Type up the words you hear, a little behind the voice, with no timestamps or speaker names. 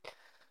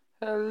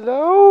Hello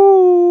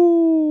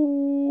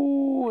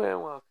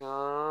and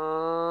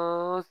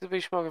welcome to the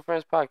Big Smoking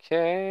Friends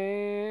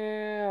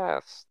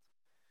podcast.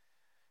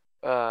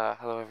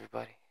 Hello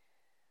everybody.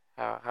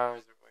 How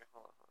is everybody?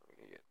 Hold on,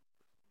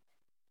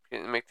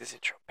 let me make this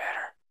intro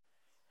better.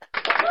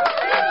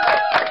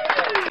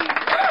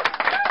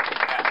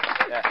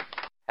 Yeah,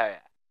 hell yeah,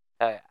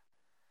 hell yeah,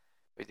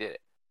 we did it.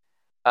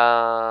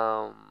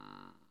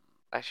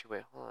 Actually,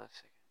 wait, hold on a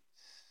second.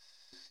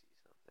 See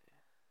something.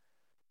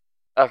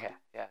 Okay,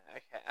 yeah, okay.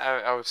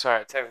 I was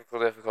sorry, technical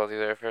difficulty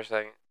there for a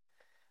second.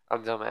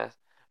 I'm dumbass.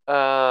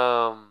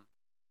 Um.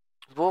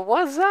 Well,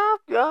 what's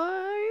up,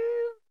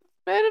 guys? It's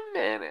been a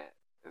minute.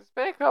 It's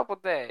been a couple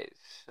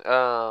days.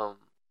 Um,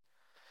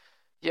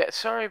 yeah,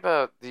 sorry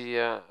about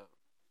the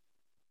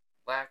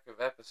lack of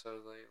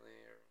episodes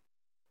lately, or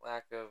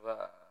lack of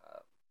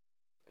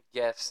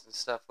guests and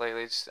stuff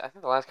lately. I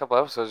think the last couple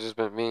episodes just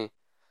been me,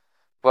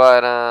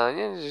 but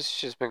yeah,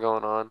 it's just been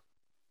going on.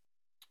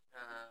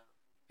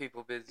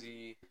 People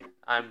busy.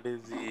 I'm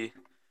busy.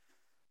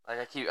 Like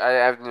I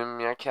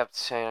kept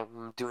saying I'm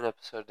gonna do an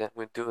episode today. I'm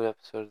gonna do an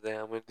episode today.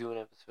 I'm gonna do an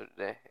episode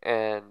today,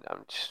 and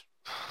I'm just.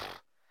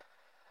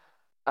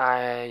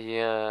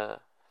 I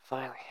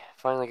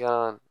finally got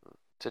on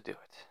to do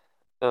it.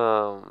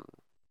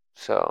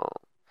 So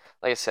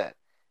like I said,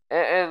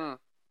 and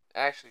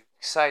actually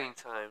exciting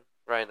time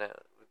right now.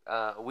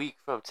 A week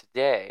from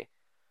today,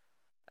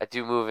 I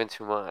do move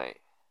into my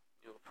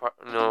new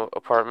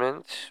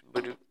apartment.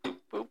 Boop, boop,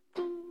 boop.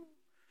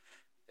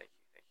 Thank you.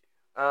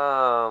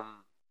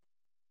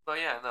 But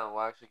yeah, no,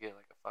 we'll actually get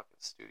like a fucking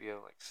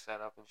studio like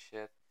set up and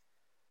shit,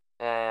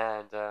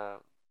 and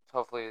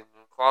hopefully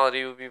the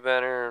quality will be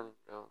better.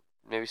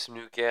 Maybe some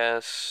new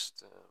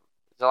guests.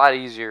 It's a lot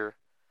easier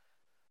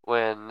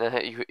when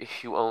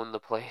you own the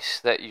place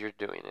that you're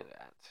doing it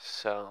at.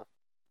 So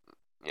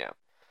yeah,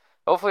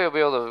 hopefully I'll be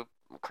able to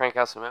crank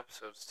out some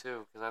episodes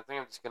too. Because I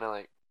think I'm just gonna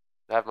like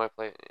have my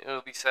play.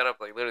 It'll be set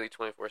up like literally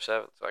 24/7,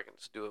 so I can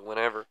just do it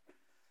whenever.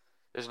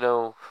 There's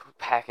no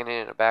packing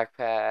it in a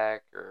backpack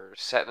or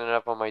setting it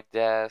up on my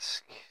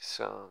desk,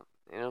 so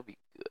it'll be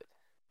good.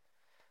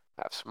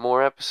 Have some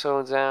more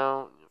episodes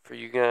out for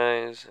you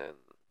guys, and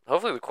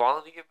hopefully the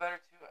quality get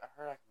better too. I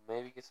heard I can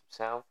maybe get some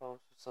sound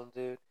phones from some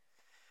dude.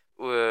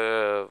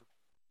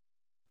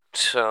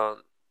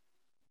 So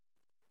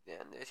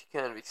yeah, it's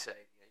kind of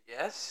exciting, I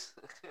guess.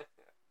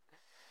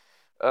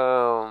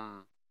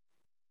 um,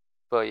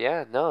 but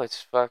yeah, no,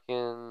 it's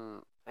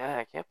fucking. Man,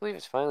 I can't believe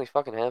it's finally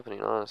fucking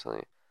happening.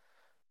 Honestly,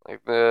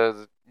 like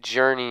the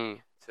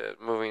journey to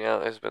moving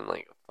out has been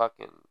like a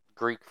fucking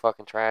Greek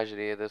fucking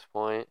tragedy at this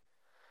point,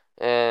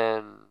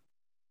 and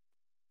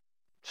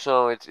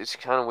so it's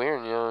kind of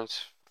weird,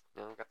 It's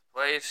got the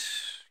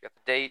place, got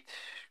the date,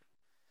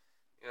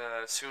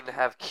 soon to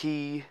have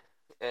key,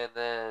 and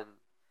then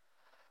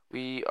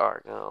we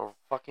are gonna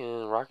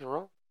fucking rock and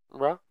roll,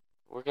 bro.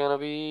 We're gonna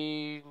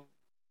be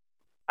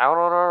out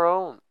on our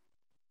own.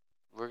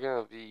 We're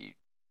gonna be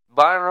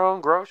buying our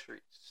own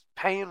groceries,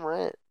 paying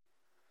rent.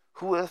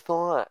 Who would have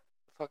thought?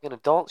 Fucking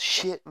adult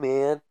shit,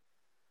 man.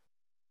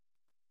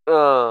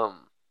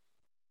 Um,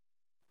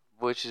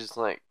 which is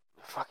like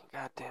fucking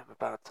goddamn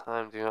about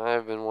time, dude.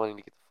 I've been wanting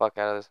to get the fuck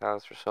out of this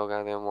house for so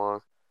goddamn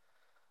long,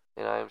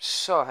 and I am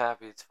so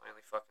happy it's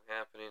finally fucking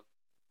happening.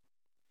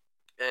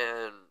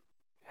 And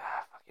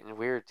yeah, fucking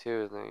weird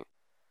too. Like,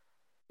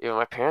 even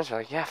my parents are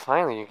like, "Yeah,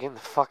 finally, you're getting the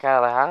fuck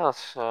out of the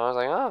house." And I was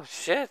like, "Oh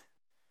shit."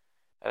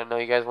 I didn't know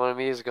you guys wanted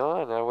me as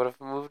gone. I would have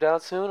moved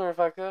out sooner if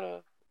I could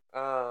have.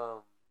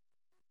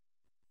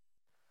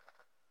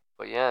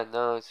 But yeah,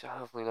 no, it's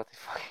hopefully nothing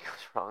fucking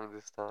goes wrong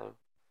this time.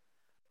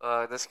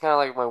 That's kind of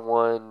like my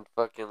one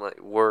fucking like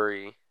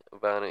worry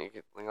about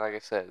it. Like I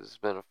said, it's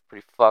been a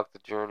pretty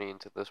fucked journey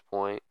into this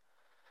point.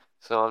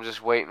 So I'm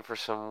just waiting for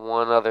some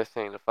one other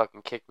thing to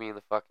fucking kick me in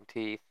the fucking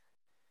teeth.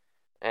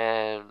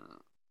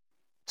 And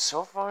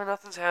so far,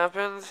 nothing's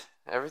happened.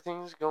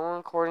 Everything's going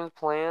according to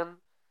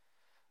plan.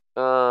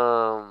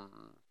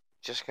 Um,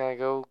 just gotta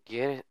go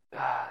get it.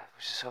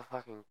 Which is so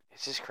fucking.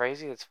 It's just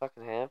crazy. It's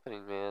fucking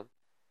happening, man.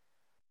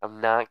 I'm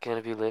not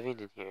gonna be living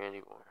in here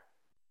anymore.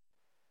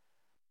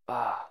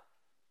 Ah,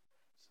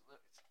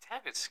 it's a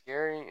tad bit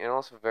scary and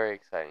also very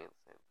exciting at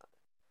the same time.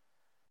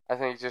 I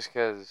think just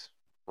because,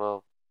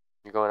 well,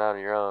 you're going out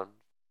on your own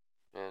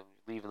and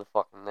leaving the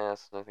fucking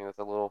nest, and I think that's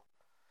a little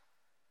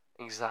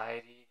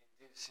anxiety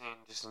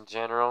inducing just in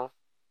general.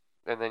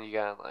 And then you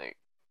got like,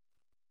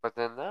 but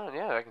then no,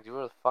 yeah, I can do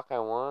whatever the fuck I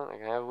want. I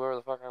can have whoever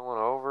the fuck I want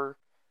over.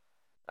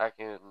 I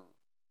can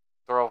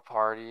throw a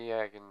party.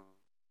 I can,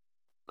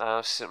 I don't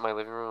know, sit in my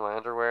living room in my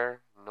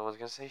underwear. No one's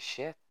gonna say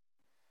shit.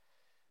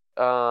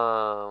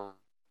 Um,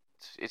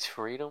 it's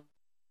freedom.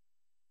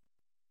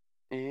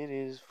 It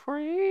is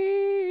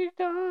freedom.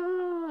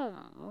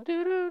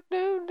 Do do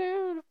do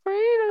do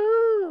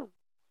freedom.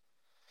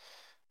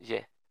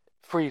 Yeah,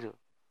 freedom.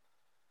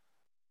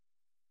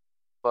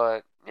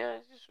 But yeah,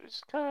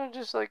 it's kind of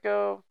just like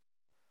a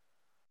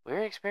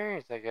weird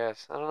experience, I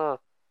guess. I don't know.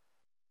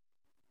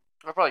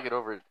 I'll probably get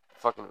over it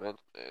fucking event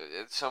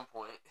at some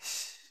point.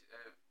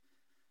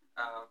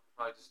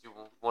 Probably just do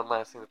one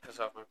last thing to piss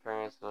off my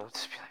parents, and I'll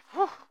just be like,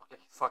 whew, get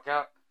the fuck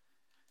out.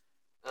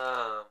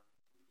 Um,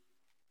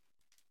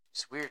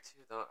 it's weird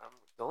too, though.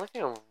 The only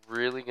thing I'm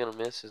really gonna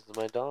miss is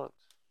my dogs.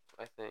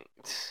 I think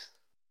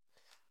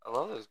I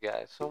love those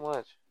guys so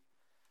much,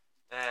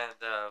 and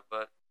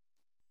but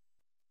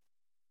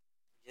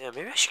yeah,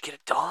 maybe I should get a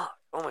dog.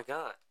 Oh my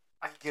god,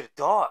 I could get a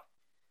dog.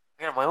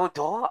 I got my own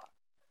dog.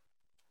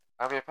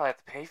 I mean, I probably have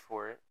to pay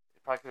for it.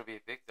 It probably could be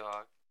a big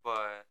dog,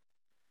 but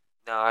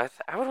no, I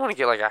would want to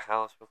get like a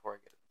house before I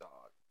get a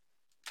dog.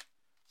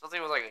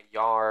 Something with like a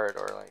yard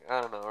or like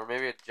I don't know, or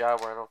maybe a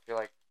job where I don't feel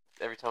like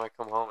every time I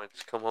come home I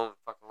just come home and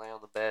fucking lay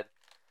on the bed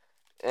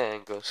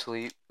and go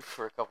sleep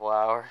for a couple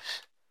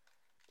hours.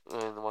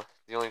 And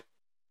the only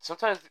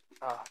sometimes,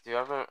 oh, dude,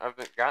 I've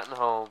been gotten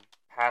home,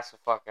 passed the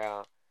fuck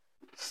out,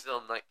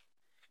 still like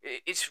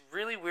it's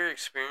really weird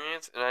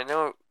experience, and I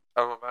know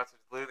I'm about to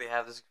literally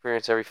have this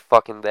experience every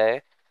fucking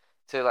day.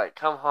 To like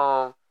come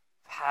home,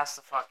 pass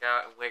the fuck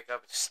out, and wake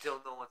up and still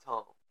no one's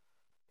home.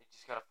 You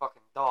just got a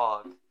fucking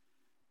dog.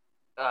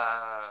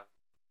 Uh,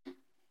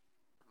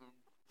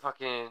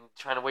 Fucking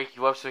trying to wake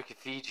you up so he can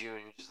feed you,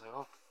 and you're just like,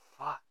 oh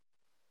fuck,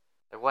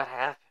 like what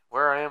happened?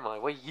 Where am I?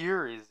 What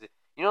year is it?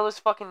 You know those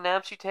fucking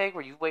naps you take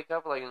where you wake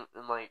up like and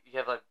like you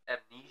have like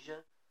amnesia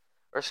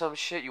or some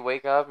shit. You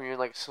wake up and you're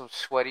like some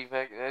sweaty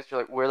mess.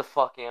 You're like, where the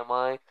fuck am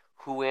I?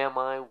 Who am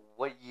I?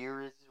 What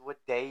year is it? What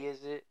day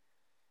is it?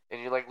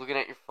 And you're like looking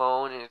at your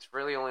phone, and it's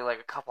really only like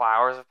a couple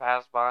hours have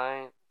passed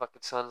by.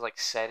 Fucking sun's like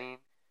setting,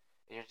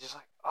 and you're just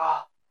like,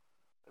 oh,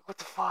 like, what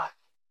the fuck?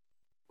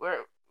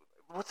 Where?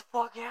 What the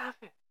fuck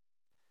happened?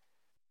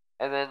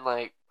 And then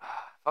like,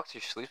 fucks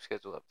your sleep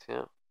schedule up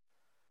too.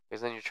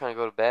 Because then you're trying to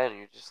go to bed and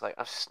you're just like,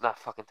 I'm just not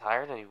fucking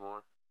tired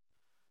anymore.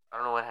 I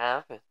don't know what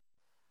happened.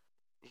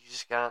 You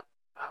just got.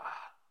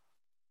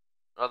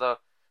 Although,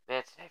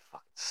 man, today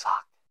fucking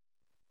sucked.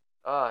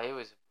 Oh, it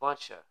was a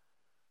bunch of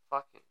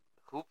fucking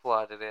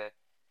hoopla today.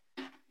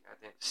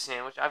 Goddamn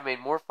sandwich. I've made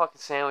more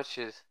fucking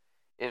sandwiches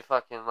in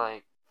fucking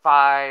like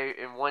five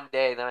in one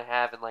day than I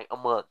have in like a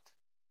month.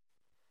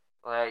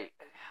 Like,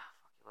 fucking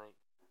like,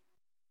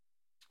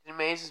 it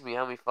amazes me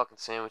how many fucking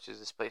sandwiches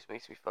this place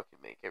makes me fucking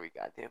make every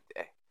goddamn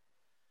day.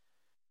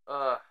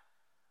 Uh,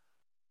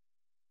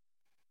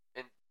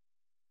 and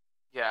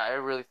yeah, I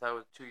really thought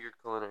with a 2 year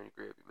culinary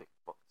degree I'd be making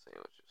fucking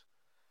sandwiches.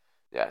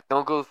 Yeah,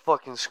 don't go to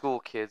fucking school,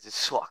 kids. It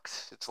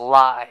sucks. It's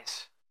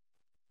lies.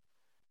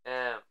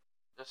 And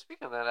now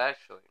speaking of that,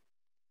 actually,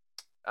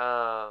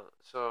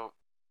 so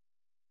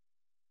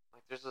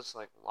like, there's this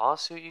like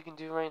lawsuit you can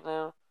do right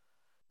now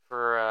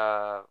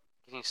for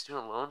getting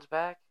student loans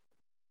back,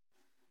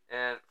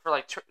 and for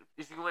like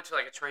if you went to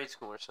like a trade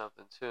school or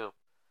something too.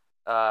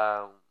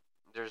 Um,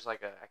 there's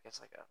like I guess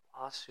like a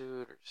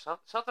lawsuit or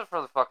something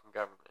from the fucking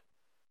government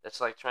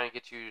that's like trying to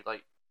get you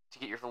like to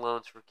get your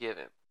loans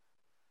forgiven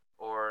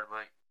or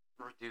like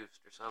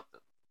reduced or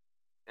something.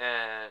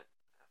 And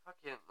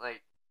fucking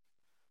like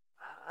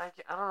I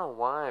don't know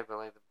why, but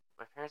like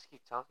my parents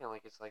keep talking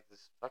like it's like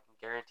this fucking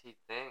guaranteed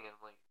thing, and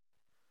I'm like,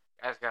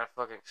 guys gotta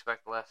fucking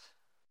expect less.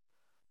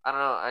 I don't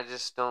know. I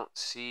just don't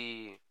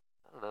see.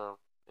 I don't know.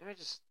 Maybe I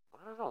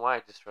don't know why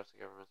I distrust the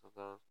government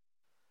sometimes.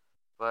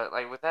 But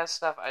like with that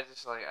stuff, I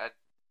just like I.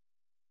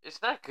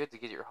 It's not good to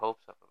get your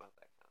hopes up about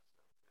that kind of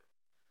stuff.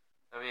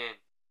 I mean,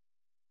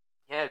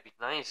 yeah, it'd be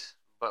nice,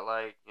 but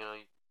like you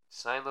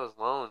sign those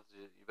loans,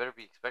 you better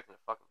be expecting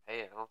to fucking pay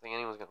it. I don't think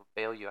anyone's gonna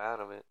bail you out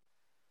of it.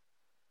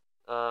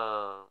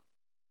 Um,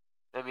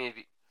 I mean,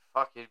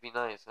 it'd be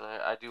nice, and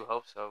I do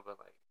hope so. But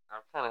like,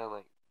 I'm kind of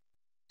like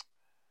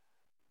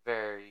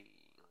very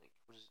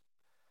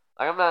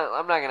like I'm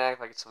not gonna act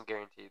like it's some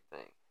guaranteed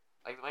thing.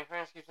 Like my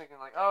parents keep thinking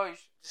like, oh, you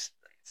should just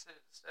like,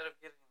 instead of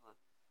getting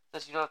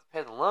since you don't have to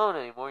pay the loan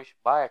anymore, you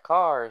should buy a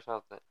car or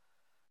something.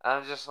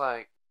 I'm just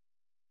like,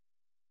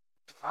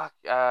 fuck,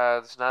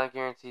 it's not a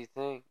guaranteed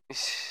thing.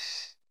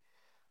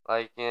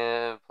 Like,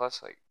 yeah,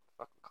 plus like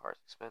fucking car's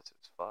expensive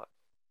as fuck.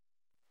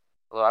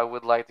 Although I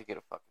would like to get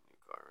a fucking new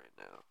car right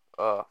now.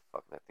 Oh,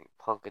 fucking that thing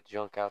punk of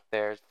junk out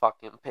there is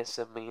fucking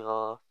pissing me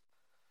off.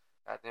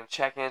 Goddamn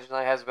check engine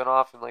light hasn't been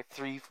off in like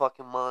 3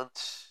 fucking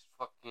months.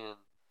 Fucking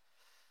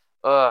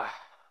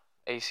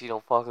AC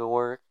don't fucking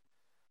work.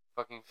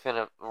 Fucking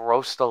finna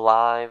roast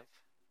alive.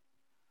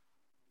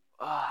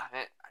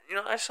 Man,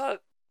 I saw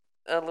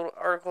a little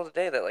article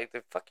today that like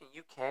the fucking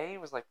UK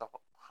was like the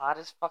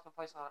hottest fucking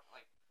place on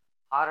like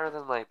hotter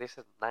than like they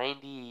said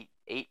 98%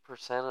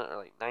 or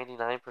like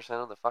 99%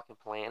 of the fucking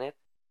planet.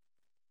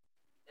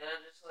 And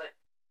I'm just like,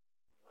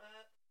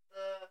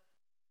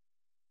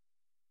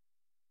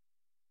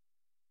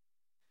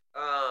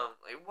 what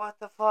like what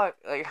the fuck?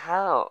 Like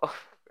how?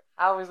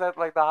 How is that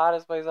like the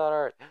hottest place on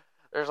earth?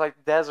 There's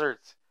like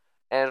deserts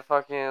and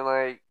fucking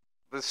like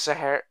the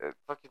Sahara,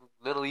 fucking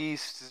Middle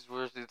East is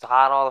where it's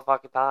hot all the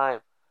fucking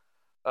time.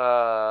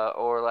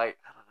 Or like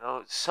I don't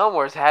know,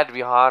 somewhere's had to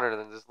be hotter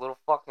than this little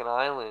fucking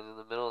island in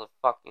the middle of the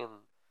fucking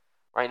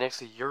right next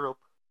to Europe.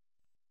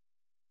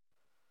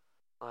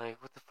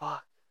 Like what the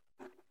fuck?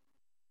 It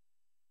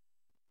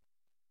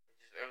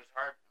was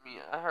hard. I mean,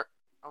 I heard.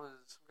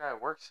 some guy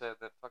at work said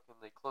that fucking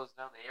they closed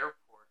down the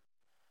airport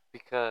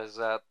because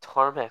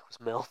tarmac was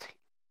melting,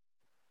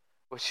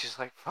 which is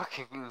like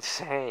fucking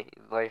insane.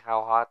 Like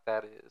how hot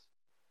that is.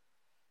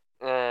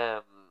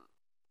 Um,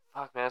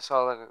 fuck man, I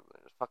saw that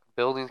there's fucking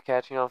buildings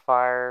catching on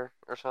fire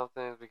or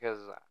something because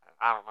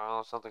I don't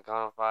know, something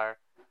caught on fire.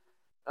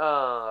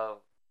 Um,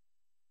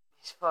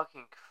 it's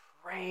fucking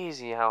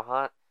crazy how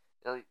hot.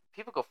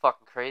 People go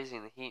fucking crazy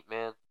in the heat,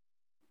 man.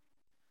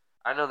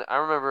 I know that. I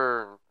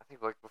remember. I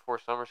think like before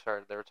summer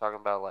started, they were talking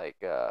about like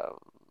there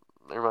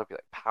might be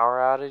like power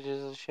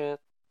outages and shit.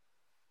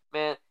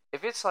 Man,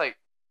 if it's like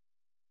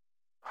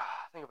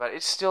think about it,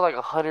 it's still like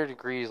 100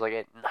 degrees like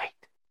at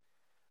night,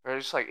 or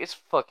it's like it's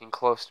fucking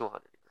close to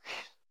 100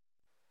 degrees.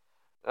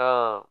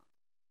 Um,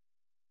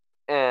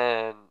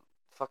 and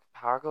fucking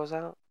power goes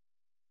out,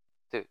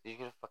 dude. You're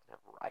gonna fucking have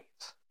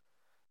riots.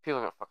 People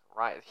are gonna fucking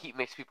riot. The heat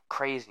makes people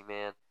crazy,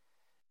 man.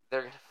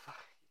 They're gonna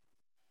fucking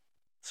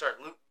start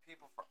looting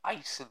people for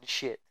ice and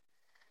shit,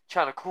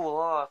 trying to cool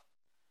off.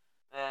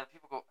 And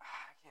people go,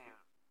 I can't even.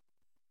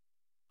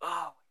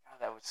 Oh my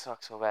god, that would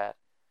suck so bad.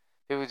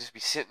 People would just be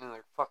sitting in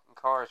their fucking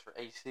cars for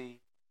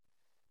AC.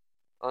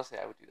 Honestly,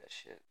 I would do that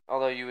shit.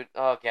 Although you would,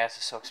 oh, gas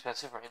is so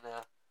expensive right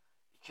now.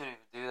 You couldn't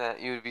even do that.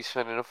 You would be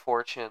spending a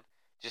fortune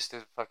just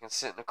to fucking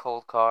sit in a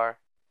cold car.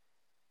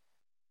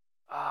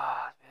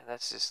 Ah, man,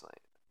 that's just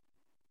like.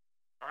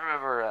 I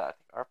remember, I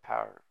think our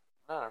power,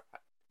 not our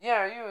power.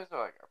 Yeah, you was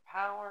like our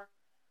power,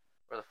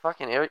 or the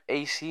fucking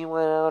AC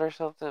went out or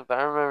something. But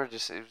I remember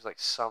just it was like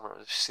summer. I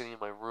was just sitting in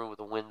my room with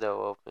the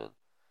window open,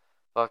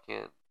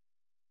 fucking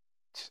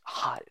just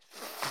hot as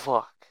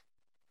fuck.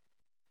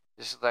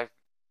 Just like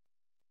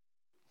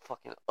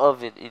fucking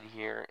oven in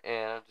here,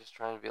 and I'm just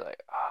trying to be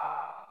like,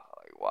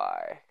 like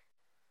why?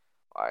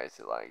 Why is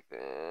it like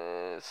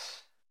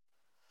this?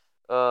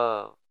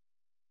 I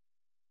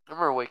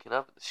remember waking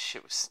up and the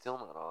shit was still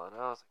not on.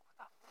 I was like,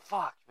 what the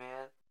fuck,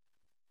 man?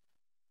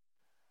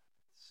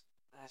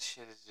 That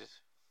shit is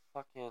just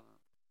fucking.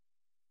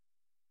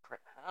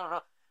 I don't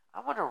know.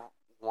 I wonder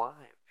why.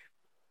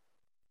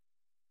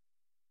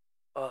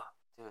 Ugh,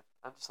 dude,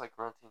 I'm just like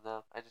grunting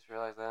now. I just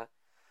realized that.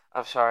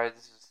 I'm sorry.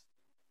 This is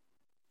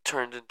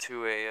turned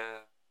into a.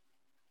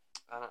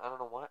 I don't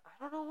know what.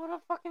 I don't know what I'm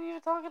fucking even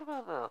talking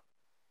about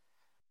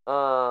now.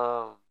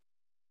 Um.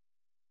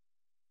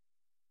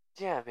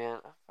 Yeah, man.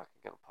 I'm fucking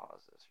gonna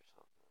pause this or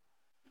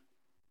something.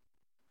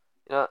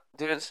 You know,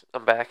 dudes,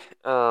 I'm back.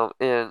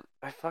 And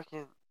I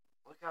fucking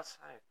look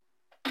outside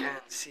and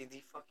see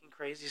the fucking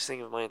craziest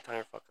thing of my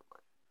entire fucking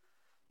life.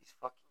 These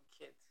fucking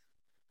kids.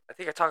 I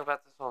think I talked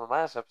about this on the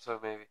last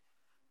episode, maybe,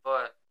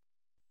 but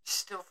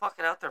still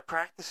fucking out there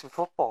practicing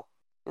football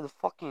in the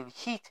fucking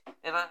heat.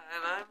 I'm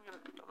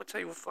gonna tell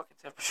you what fucking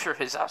temperature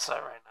is outside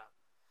right now.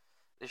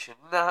 They should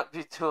not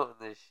be doing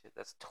this shit.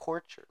 That's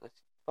torture.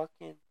 That's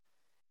fucking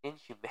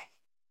inhumane.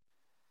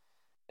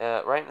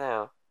 Right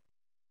now,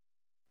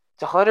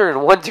 it's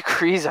 101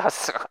 degrees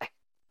outside,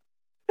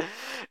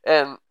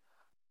 and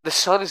the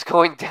sun is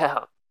going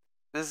down.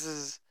 This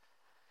is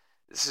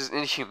this is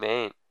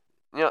inhumane.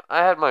 You know, I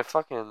had my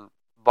fucking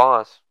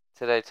boss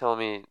today tell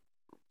me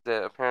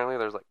that apparently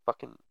there's like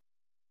fucking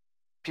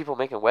people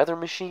making weather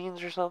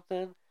machines or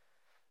something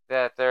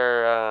that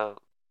they're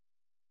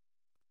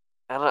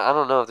I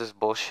don't know if this is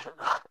bullshit or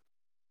not.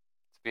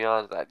 To be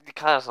honest, it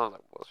kind of sounds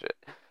like bullshit.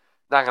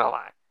 Not gonna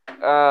lie.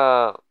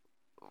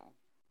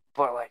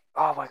 But like,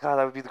 oh my god,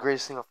 that would be the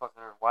greatest thing on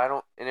fucking earth. Why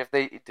don't and if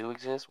they do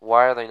exist,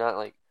 why are they not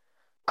like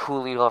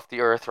cooling off the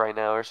earth right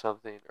now or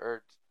something,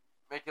 or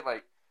make it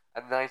like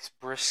a nice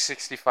brisk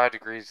 65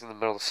 degrees in the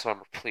middle of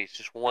summer, please,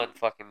 just one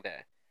fucking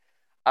day.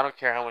 I don't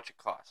care how much it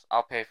costs.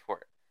 I'll pay for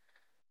it.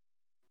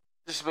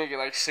 Just make it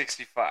like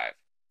 65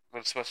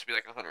 when it's supposed to be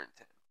like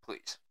 110,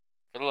 please.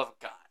 For the love of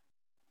God,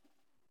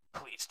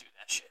 please do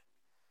that shit.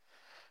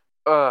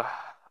 Uh,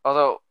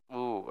 although,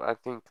 I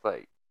think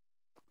like,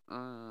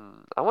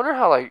 I wonder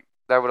how like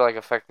that would like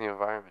affect the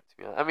environment. To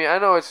be honest, I mean, I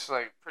know it's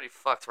like pretty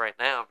fucked right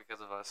now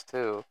because of us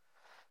too.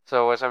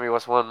 So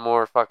what's one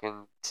more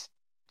fucking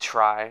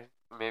try?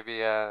 Maybe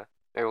maybe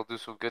we'll do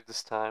some good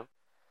this time.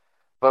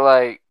 But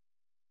like,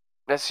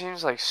 that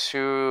seems like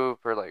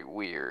super like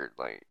weird.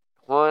 Like,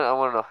 one, I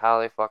want to know how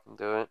they fucking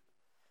do it.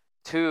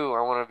 Two,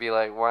 I want to be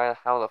like, why?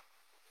 How the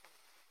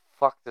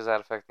fuck does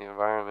that affect the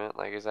environment?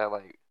 Like, is that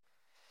like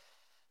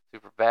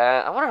super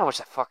bad? I wonder how much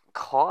that fucking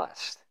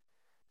cost.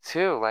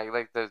 Too,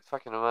 like the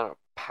fucking amount of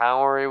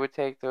power it would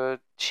take to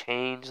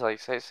change. Like,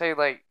 say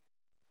like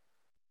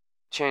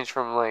change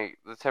from like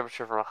the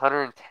temperature from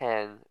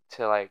 110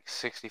 to like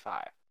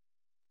 65.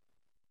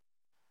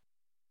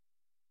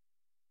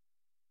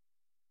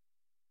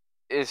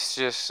 It's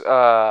just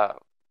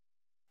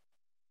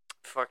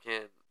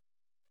fucking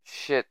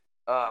shit.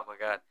 Oh my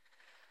god,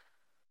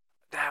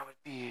 that would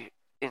be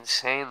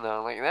insane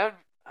though. Like that.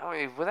 I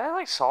mean, would that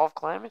like solve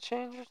climate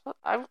change or something?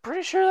 I'm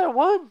pretty sure that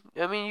would.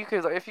 I mean, you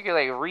could if you could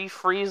like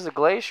refreeze the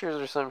glaciers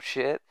or some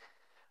shit.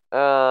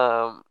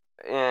 And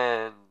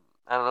I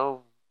don't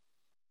know,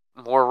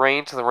 more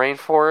rain to the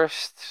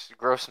rainforest,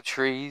 grow some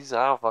trees.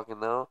 I don't fucking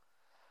know.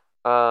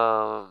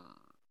 Um,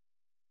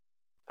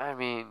 I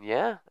mean,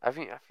 yeah. I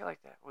feel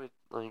like that would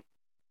like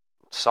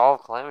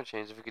solve climate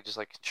change if we could just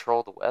like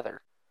control the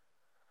weather.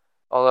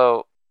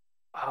 Although,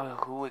 oh,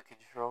 who would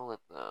control it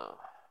though?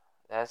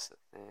 That's the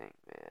thing,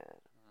 man.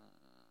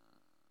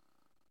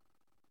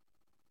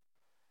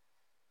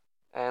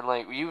 And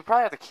like you would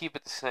probably have to keep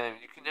it the same.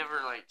 You can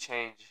never like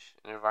change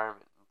an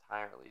environment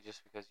entirely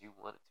just because you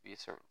want it to be a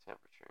certain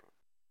temperature.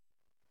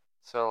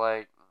 So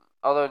like,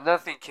 although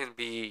nothing can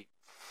be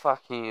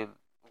fucking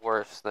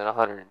worse than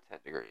 110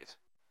 degrees.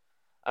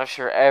 I'm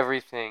sure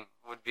everything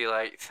would be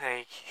like,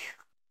 thank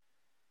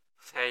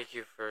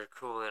you for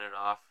cooling it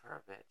off for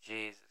a bit.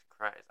 Jesus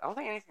Christ. I don't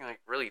think anything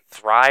like really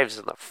thrives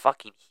in the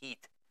fucking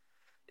heat.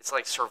 It's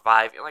like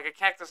surviving. Like a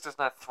cactus does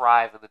not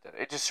thrive in the desert.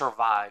 It just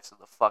survives in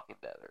the fucking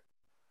desert.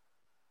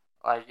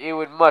 Like it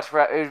would much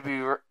rather it would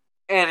be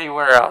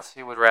anywhere else.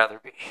 It would rather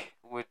be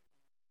would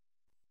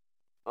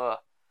uh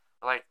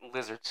like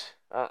lizards.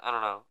 I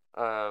don't know.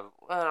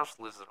 What else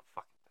lives in a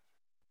fucking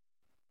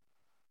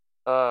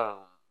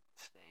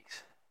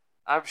snakes.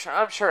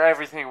 I'm sure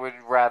everything would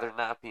rather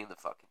not be in the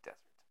fucking desert.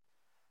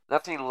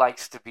 Nothing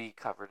likes to be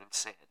covered in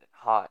sand and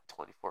hot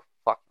 24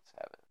 fucking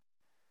 7.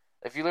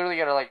 If you literally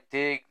gotta like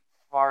dig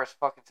far as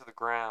fucking to the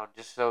ground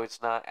just so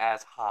it's not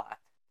as hot,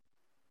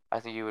 I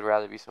think you would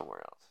rather be somewhere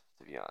else,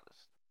 to be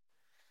honest.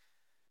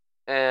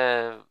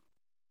 And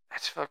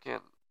that's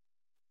fucking.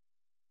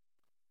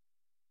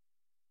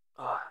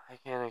 Oh, I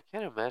can't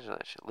imagine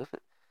that shit. Living,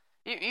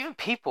 even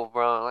people,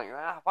 bro. Like,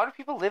 why do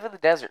people live in the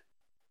desert?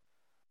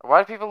 Or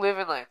why do people live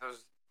in like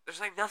those? There's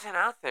like nothing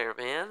out there,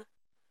 man.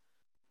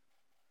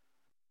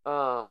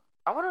 I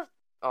wonder if,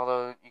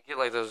 although you get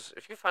like those,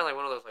 if you find like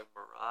one of those like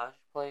mirage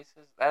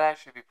places, that'd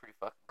actually be pretty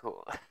fucking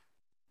cool.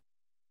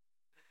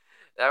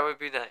 That would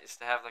be nice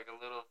to have like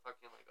a little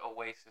fucking like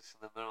oasis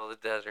in the middle of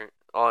the desert,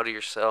 all to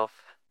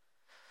yourself.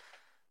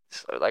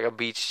 So, like a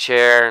beach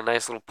chair, a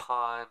nice little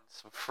pond,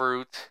 some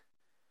fruit,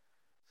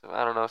 some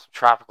I don't know, some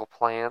tropical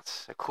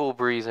plants, a cool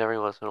breeze every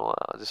once in a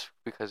while, just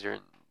because you're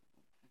in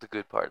the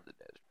good part of the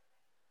desert.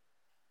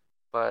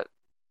 But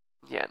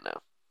yeah,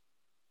 no.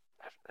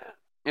 After that,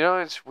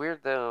 it's weird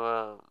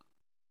though.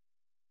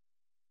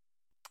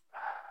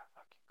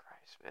 Fucking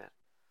Christ, man,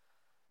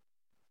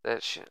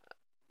 that shit.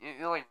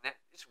 Like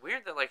it's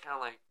weird that like how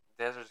like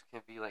deserts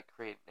can be like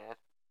created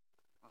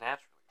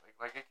naturally.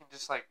 Like it can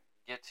just like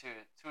get to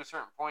a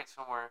certain point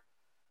somewhere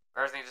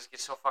where everything just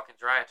gets so fucking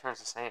dry it turns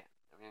to sand.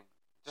 I mean,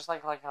 just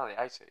like how the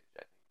ice age.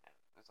 I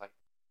think it's like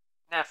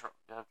natural.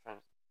 I'm trying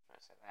to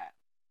say that.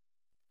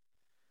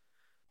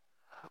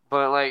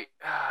 But like,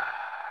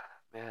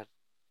 man,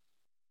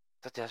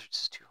 the desert's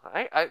just too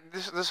hot.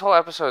 This whole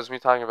episode is me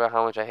talking about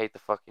how much I hate the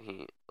fucking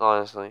heat,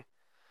 honestly.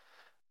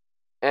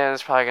 And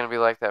it's probably gonna be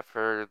like that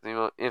for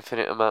the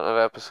infinite amount of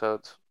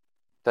episodes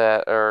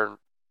that are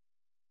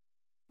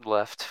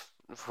left,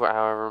 for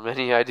however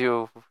many I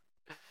do.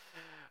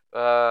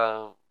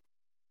 Uh,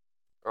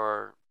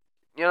 or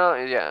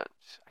yeah.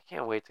 I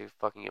can't wait to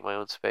fucking get my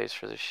own space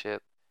for this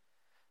shit.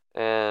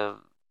 And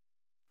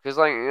because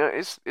like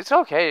it's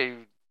okay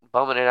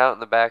bumming it out in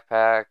the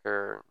backpack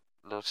or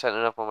setting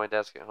it up on my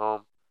desk at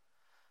home,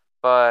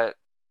 but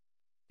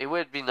it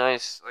would be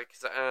nice, like,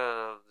 'cause,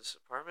 this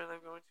apartment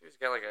I'm going to has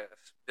got like a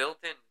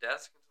built-in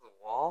desk into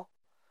the wall,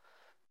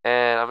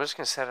 and I'm just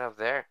gonna set it up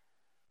there.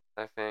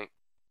 I think,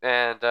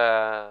 and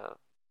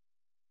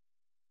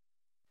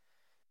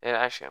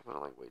actually, I'm gonna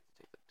like wait to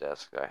take the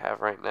desk I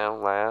have right now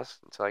last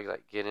until I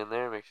like get in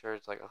there, and make sure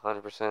it's like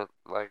 100%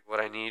 like what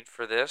I need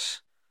for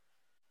this,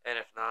 and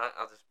if not,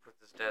 I'll just put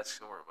this desk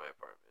somewhere in my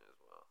apartment as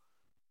well.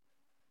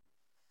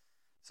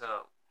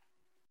 So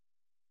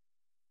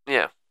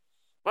yeah,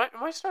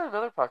 might start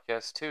another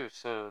podcast too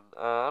soon.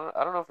 I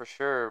don't know for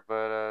sure,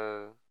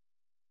 but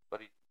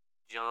buddy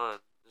John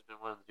has been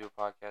wanting to do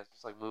a podcast.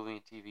 It's like movie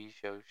and TV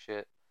show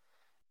shit.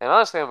 And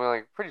honestly, I'm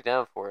like pretty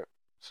down for it.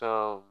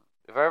 So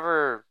if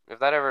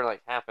that ever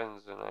like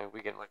happens and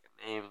we get like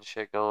a name and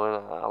shit going,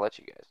 I'll let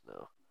you guys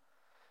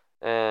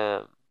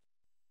know.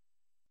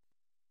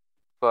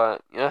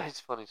 But it's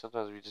funny.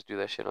 Sometimes we just do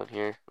that shit on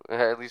here.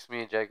 At least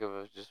me and Jacob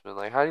have just been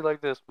like, "How do you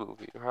like this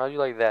movie? Or how do you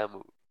like that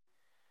movie?"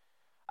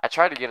 I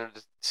tried to get him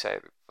to say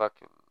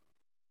fucking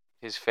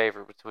his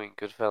favorite between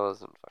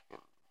Goodfellas and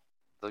fucking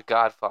The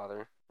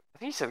Godfather. I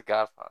think he said The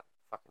Godfather.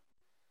 Fucking.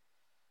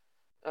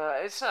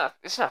 It's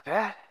not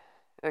bad.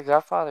 The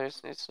Godfather.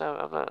 It's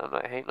not. I'm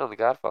not hating on The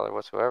Godfather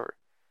whatsoever.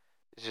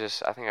 It's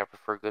just I think I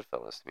prefer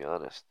Goodfellas to be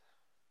honest.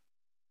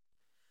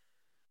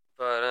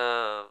 But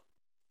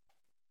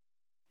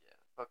yeah,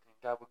 fucking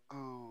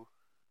gabagoo,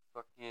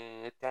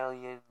 fucking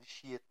Italian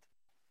shit,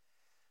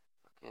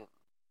 fucking.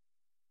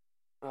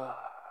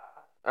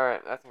 All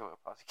right, I think I'm gonna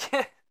pause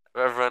again.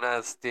 I've run out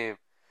of steam.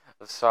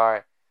 I'm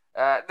sorry.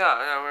 No,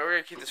 we're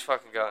gonna keep this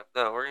fucking going.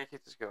 No, we're gonna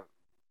keep this going.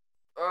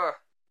 Uh,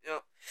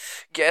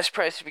 gas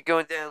prices have been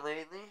going down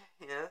lately.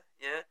 Yeah,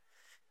 yeah.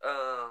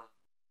 Um,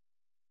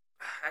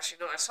 actually,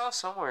 no, I saw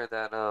somewhere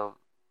that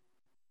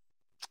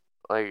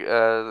like they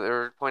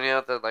were pointing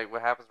out that like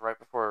what happens right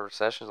before a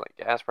recession is like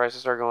gas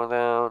prices are going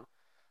down.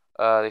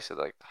 They said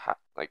like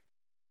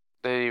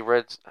they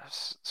read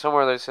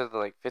somewhere they said that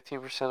like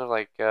 15% of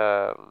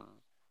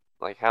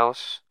like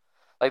house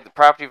like the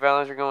property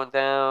values are going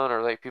down,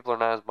 or like people are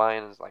not as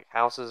buying as like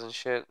houses and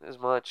shit as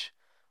much,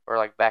 or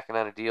like backing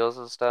out of deals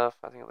and stuff.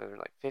 I think they're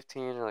like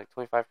 15 or like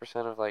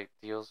 25% of like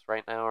deals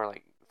right now are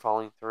like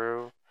falling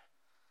through,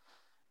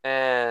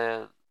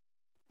 and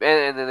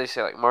and then they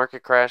say like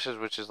market crashes,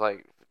 which is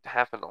like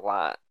happened a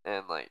lot,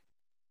 and like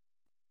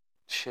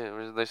shit,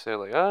 they say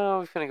like, oh,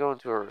 we're gonna go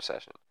into a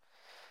recession,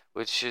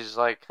 which is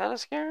like kind of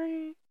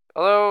scary.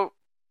 Although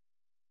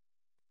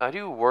I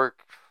do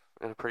work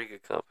in a pretty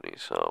good company,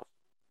 so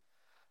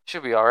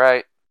should be all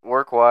right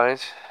work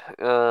wise.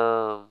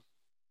 Um,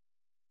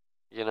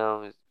 you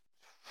know,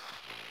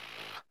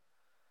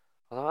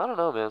 although I don't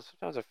know, man.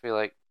 Sometimes I feel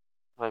like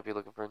I might be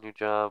looking for a new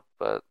job,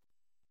 but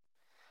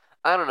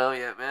I don't know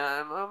yet,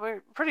 man.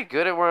 I'm pretty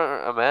good at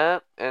where I'm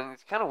at, and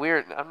it's kind of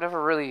weird. I've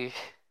never really.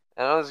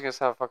 I know this is gonna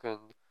sound fucking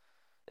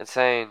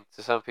insane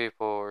to some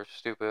people, or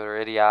stupid, or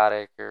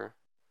idiotic, or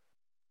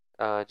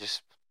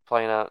just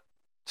plain out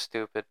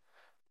stupid.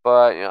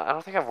 But I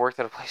don't think I've worked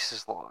at a place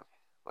this long.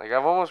 Like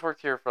I've almost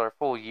worked here for a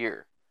full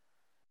year,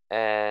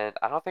 and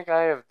I don't think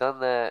I have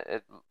done that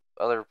at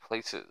other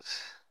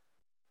places.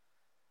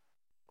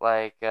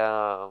 Like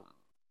I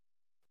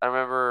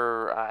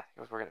remember I think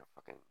I was working at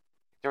fucking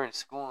during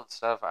school and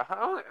stuff. I've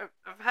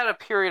had a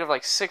period of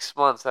like 6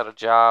 months at a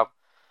job,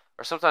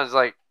 or sometimes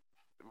like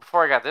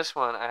before I got this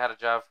one, I had a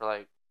job for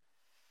like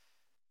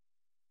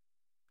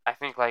I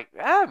think like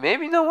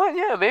maybe you know what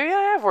maybe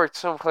I have worked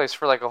someplace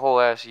for like a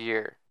whole ass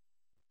year.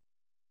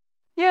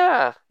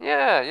 Yeah,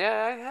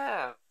 I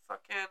have.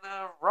 Fucking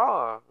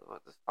Raw,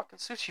 the fucking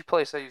sushi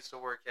place I used to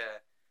work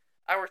at.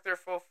 I worked there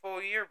for a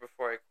full year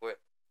before I quit.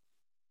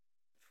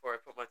 Before I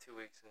put my 2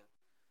 weeks in,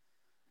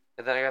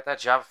 and then I got that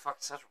job at fucking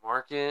Central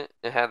Market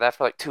and had that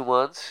for like 2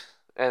 months,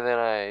 and then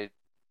I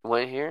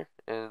went here,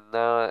 and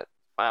now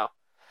wow.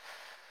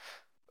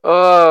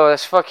 Oh,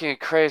 that's fucking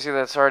crazy.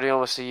 That's already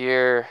almost a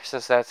year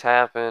since that's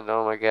happened.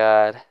 Oh my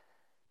god.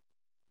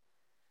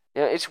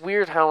 Yeah, it's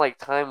weird how like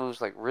time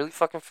moves like really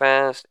fucking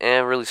fast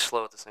and really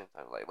slow at the same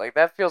time. Like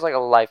that feels like a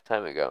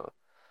lifetime ago.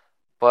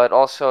 But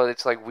also,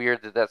 it's like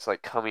weird that that's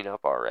like coming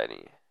up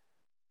already.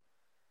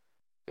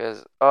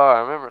 Because I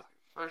remember like,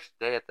 first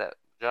day at that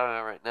job I'm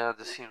at right now.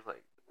 This seems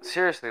like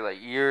seriously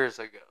like years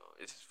ago.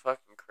 It's just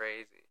fucking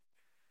crazy.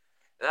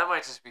 And that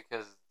might just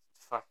because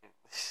fucking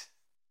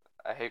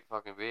I hate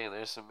fucking being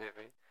there. So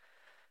maybe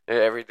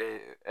every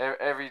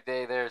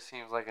day there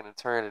seems like an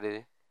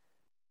eternity.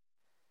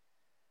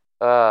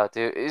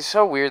 Dude, it's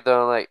so weird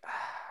though. Like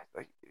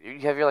you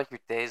have your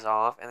days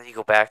off, and then you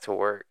go back to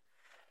work,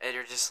 and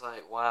you're just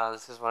like, wow,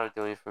 this is what I'm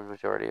doing for the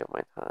majority of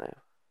my time.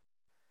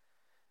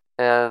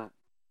 And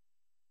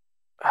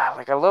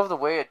like I love the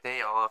way a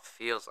day off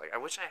feels. Like I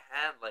wish I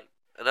had like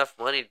enough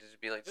money to just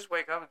be like, just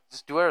wake up and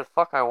just do whatever the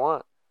fuck I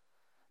want.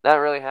 Not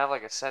really have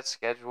like a set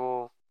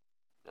schedule.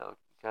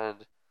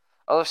 Kind. Of.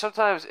 Although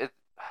sometimes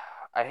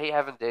I hate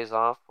having days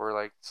off where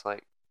like it's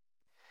like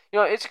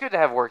it's good to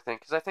have work then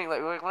because I think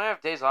like when I have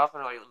days off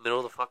in like the middle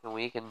of the fucking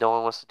week and no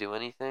one wants to do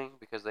anything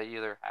because they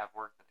either have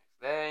work the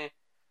next day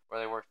or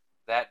they work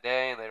that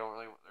day and they're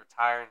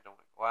tired and don't want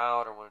to go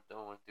out or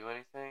don't want to do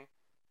anything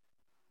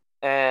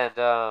and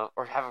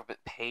or haven't been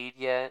paid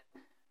yet.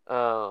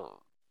 Um,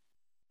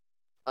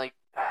 like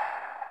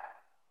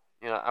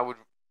I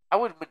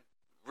would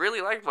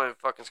really like my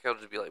fucking schedule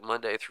to be like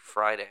Monday through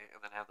Friday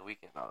and then have the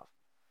weekend off.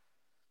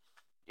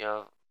 You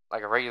know,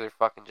 like a regular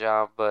fucking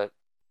job, but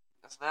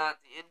that's not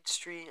the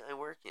industry I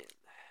work in.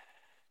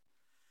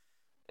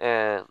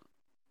 And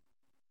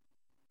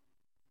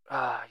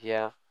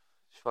yeah,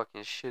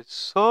 fucking shit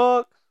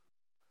sucks.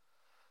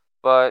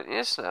 But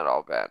it's not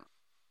all bad.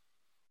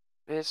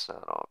 It's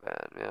not all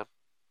bad, man.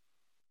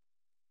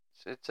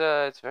 It's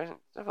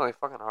definitely a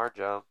fucking hard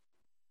job.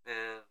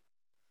 And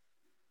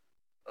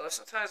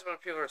sometimes when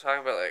people are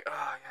talking about like,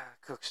 oh yeah,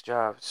 cook's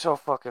job, it's so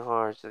fucking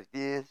hard. It's like,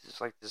 yeah, it's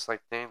just like this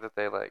like thing that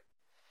they like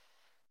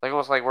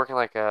almost like working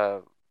like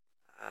a.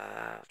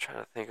 I'm trying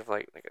to think of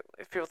like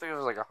if people think it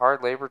was like a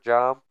hard labor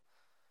job,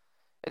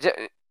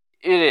 it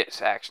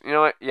is actually. You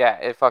know what? Yeah,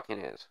 it fucking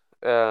is.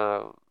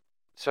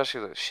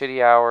 Especially the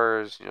shitty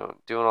hours.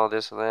 Doing all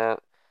this and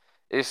that.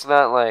 It's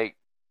not like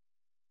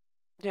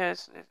you're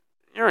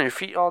on your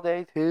feet all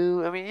day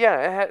too. I mean,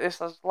 yeah, it has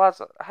a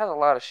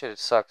lot of shit it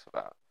sucks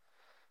about.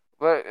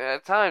 But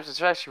at times it's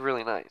actually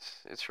really nice.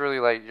 It's really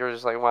like you're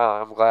just like,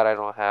 wow, I'm glad I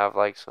don't have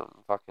like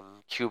some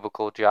fucking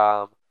cubicle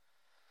job.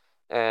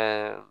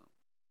 And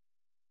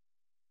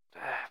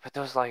but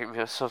those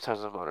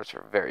sometimes the motors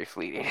are very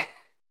fleeting.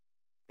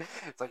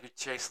 It's like you're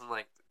chasing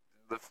like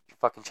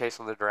fucking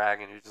chasing the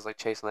dragon. You're just like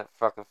chasing that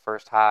fucking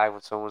first high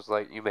when someone's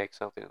like you make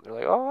something and they're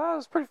like, oh wow,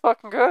 that's pretty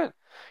fucking good.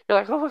 You're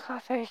like, oh my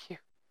god, thank you.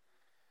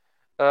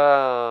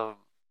 I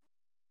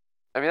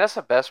mean that's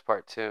the best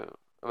part too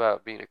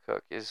about being a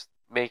cook is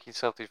making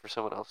something for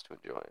someone else to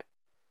enjoy.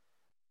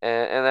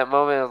 And that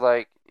moment of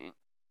like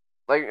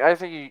I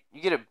think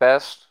you get it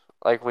best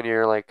like when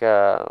you're like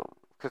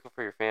cooking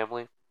for your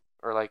family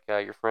or like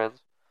your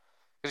friends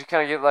Because you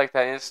kind of get like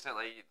that instant,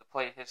 like the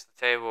plate hits the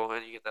table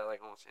and you get that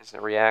like almost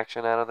instant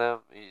reaction out of them.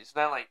 It's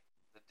not like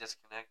the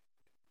disconnect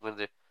when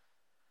the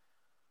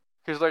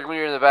because like when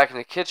you're in the back in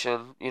the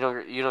kitchen, you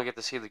don't get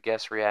to see the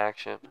guest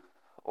reaction,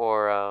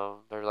 or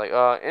they're like,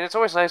 and it's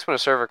always nice when a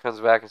server comes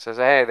back and says,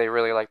 hey, they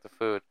really like the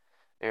food,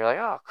 and you're like,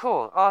 oh,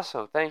 cool,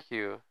 awesome, thank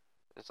you.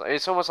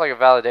 It's almost like a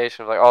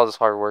validation of like all this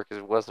hard work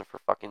is wasn't for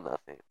fucking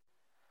nothing,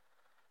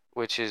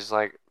 which is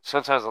like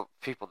sometimes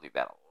people need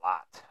that a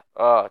lot.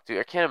 Oh, dude,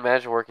 I can't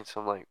imagine working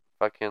some like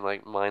fucking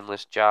like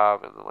mindless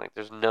job and like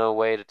there's no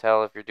way to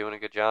tell if you're doing a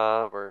good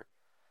job or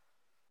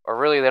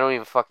really they don't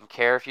even fucking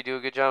care if you do a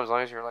good job as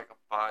long as you're like a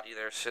body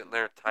there sitting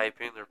there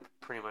typing. They're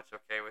pretty much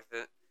okay with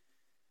it.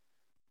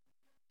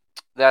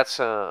 That's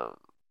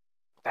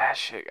that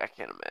shit I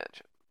can't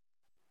imagine.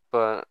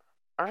 But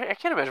I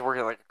can't imagine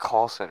working at like a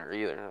call center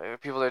either.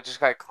 Like, people that just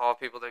gotta call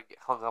people that get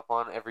hung up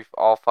on every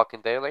all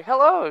fucking day. Like,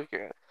 hello,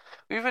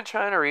 we've been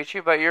trying to reach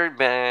you, but you're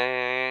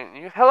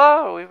man.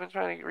 Hello, we've been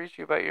trying to reach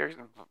you, but you're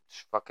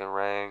just fucking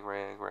rang.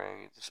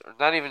 Just,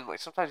 not even like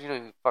sometimes you don't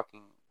even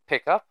fucking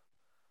pick up.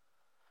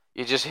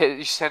 You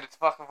send it to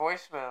fucking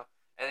voicemail,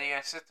 and then you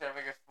gotta sit there and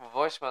make a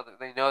voicemail that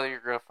they know that you're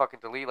gonna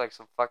fucking delete like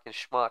some fucking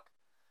schmuck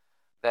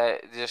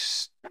that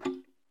just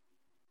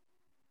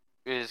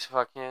is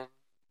fucking.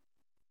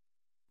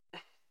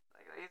 Like,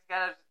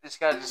 this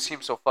guy just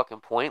seems so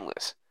fucking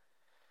pointless.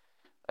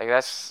 Like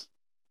that's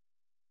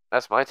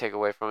my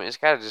takeaway from it. It's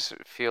gotta just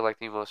feel like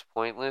the most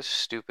pointless,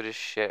 stupidest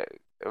shit,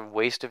 a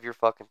waste of your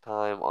fucking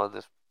time on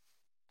this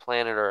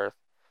planet Earth.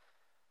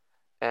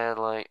 And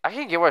like, I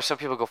can get why some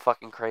people go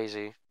fucking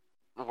crazy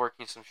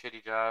working some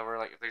shitty job, or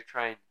like if they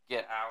try and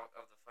get out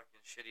of the fucking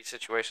shitty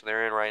situation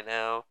they're in right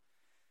now,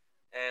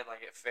 and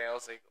like it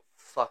fails, they go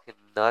fucking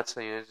nuts,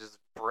 and just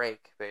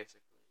break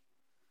basically.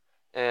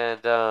 And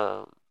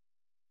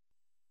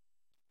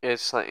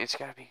it's like it's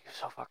gotta be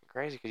so fucking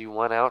crazy because you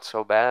want out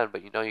so bad,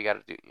 but you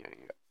gotta do, you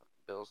got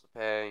bills to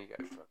pay, you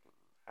got fucking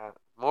have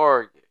a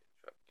mortgage,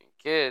 fucking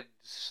kids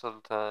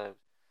sometimes.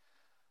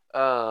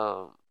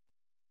 Um,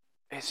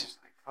 it's just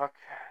like fuck.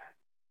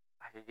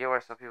 I can get why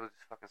some people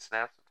just fucking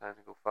snap sometimes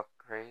and go fucking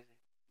crazy.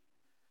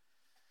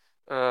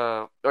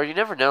 Or you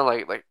never know,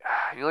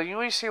 when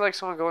you see like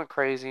someone going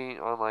crazy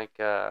on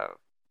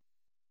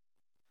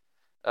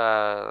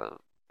uh,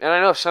 and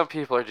I know some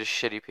people are just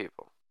shitty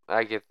people.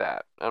 I get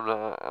that. I'm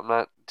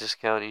not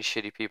discounting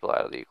shitty people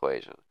out of the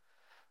equation.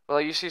 But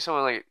like you see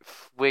someone like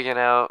wigging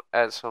out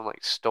at some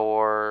like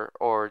store,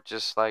 or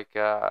just like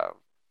one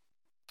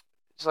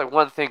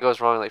thing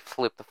goes wrong, like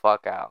flip the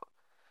fuck out,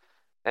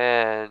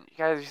 and you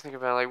guys just think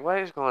about like what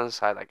is going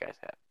inside that guy's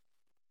head.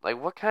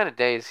 Like what kind of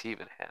day is he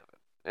even having,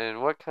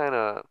 and what kind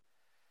of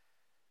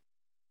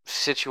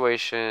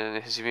situation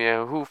is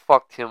who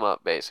fucked him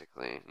up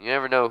basically. You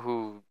never know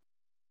who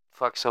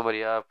fucked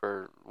somebody up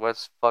or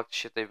what's fucked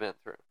shit they've been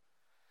through.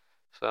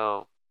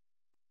 So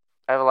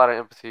I have a lot of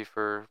empathy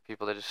for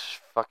people that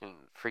just fucking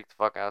freak the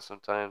fuck out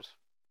sometimes,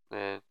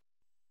 and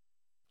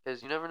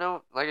because you never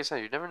know, like I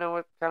said, you never know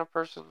what kind of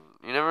person,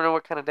 you never know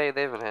what kind of day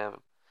they've been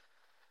having,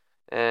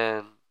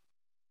 and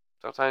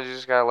sometimes you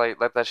just gotta like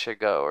let that shit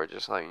go, or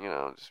just like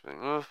just be,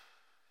 oof,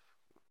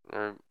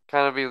 or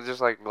kind of be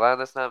just like glad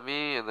that's not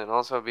me, and then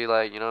also be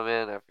like,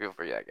 man, I feel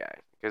for that guy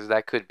because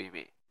that could be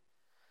me.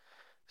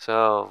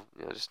 So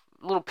just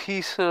a little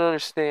peace and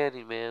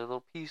understanding, man. A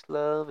little peace,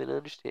 love, and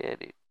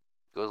understanding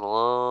goes a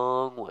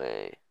long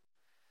way.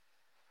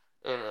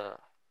 And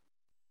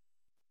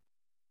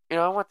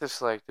I want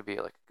this like to be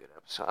like a good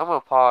episode. I'm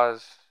gonna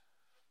pause,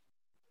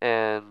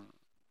 and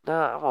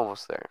nah, I'm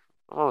almost there.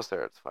 I'm almost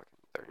there. It's fucking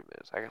 30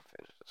 minutes. I can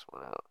finish this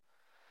one out.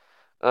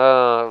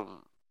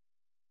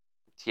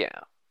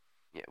 Yeah,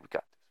 yeah, we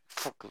got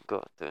this. Fucking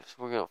got this.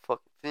 We're gonna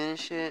fucking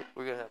finish it.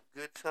 We're gonna have a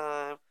good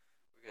time.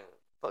 We're gonna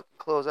fucking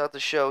close out the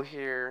show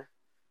here.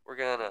 We're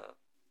gonna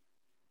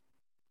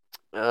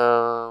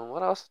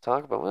what else to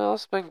talk about? What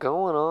else has been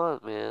going on,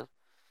 man?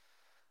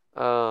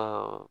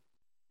 Um,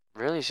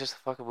 really, it's just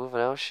fucking moving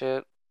out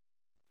shit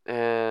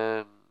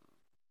and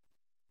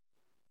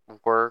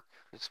work.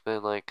 It's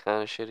been like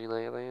kind of shitty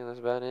lately, and that's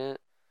about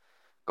it.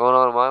 Going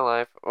on in my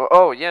life.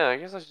 Oh yeah, I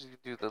guess I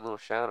should do the little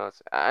shout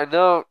outs. I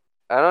know,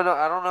 I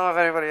don't know if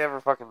anybody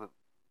ever fucking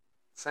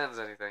sends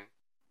anything.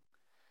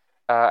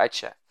 I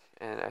check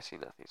and I see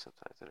nothing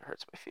sometimes, and it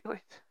hurts my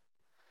feelings.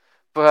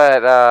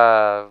 But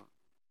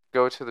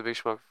go to the Big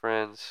Smoke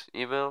Friends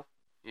email.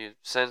 You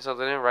send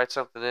something in, write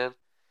something in.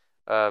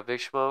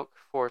 Big Smoke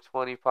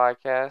 420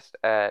 podcast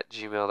at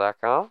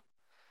gmail.com.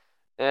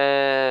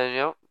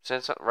 And,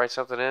 write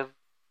something in.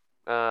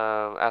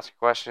 Ask a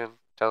question,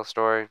 tell a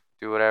story,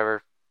 do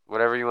whatever.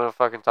 Whatever you want to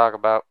fucking talk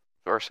about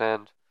or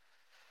send.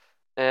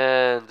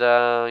 And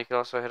you can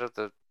also hit up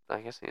the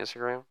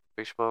Instagram,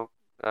 Big Smoke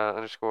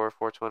underscore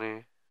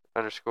 420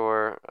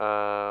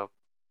 underscore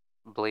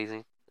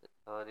blazing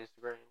on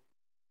Instagram.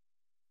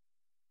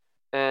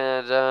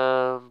 And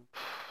that's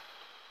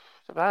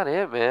about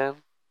it, man.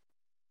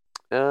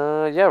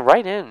 Yeah,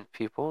 write in,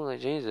 people. Like,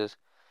 Jesus.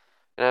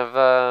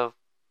 And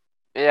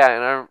yeah,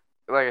 and I'm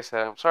like I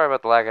said, I'm sorry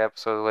about the lack of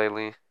episodes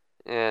lately,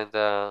 and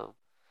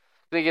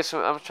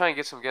I'm trying to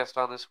get some guests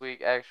on this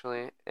week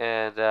actually,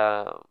 and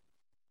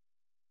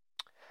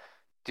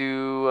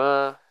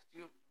do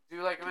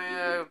do like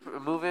a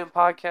move-in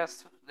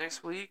podcast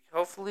next week.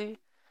 Hopefully,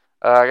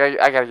 I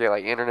gotta get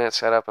like internet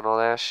set up and all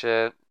that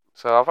shit.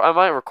 So I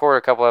might record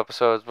a couple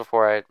episodes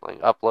before I like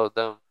upload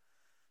them.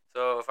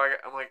 So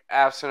I'm like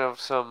absent of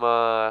some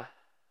of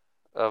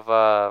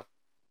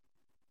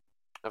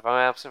if I'm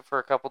absent for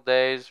a couple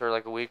days or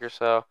like a week or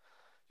so,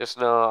 just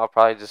know I'll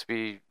probably just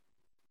be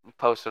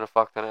posting a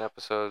fuck ton of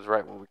episodes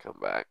right when we come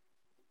back,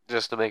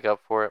 just to make up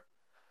for it.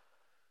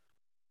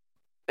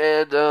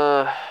 And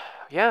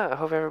yeah, I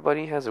hope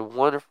everybody has a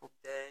wonderful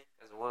day,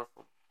 has a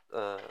wonderful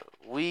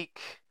week,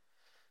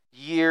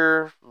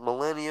 year,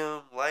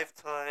 millennium,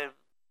 lifetime,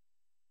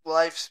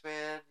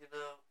 lifespan.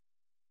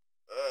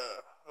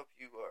 Hope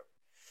you are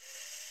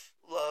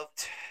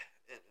loved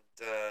and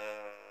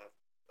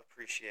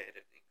appreciated.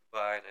 And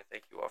goodbye, and I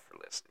thank you all for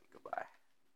listening. Goodbye.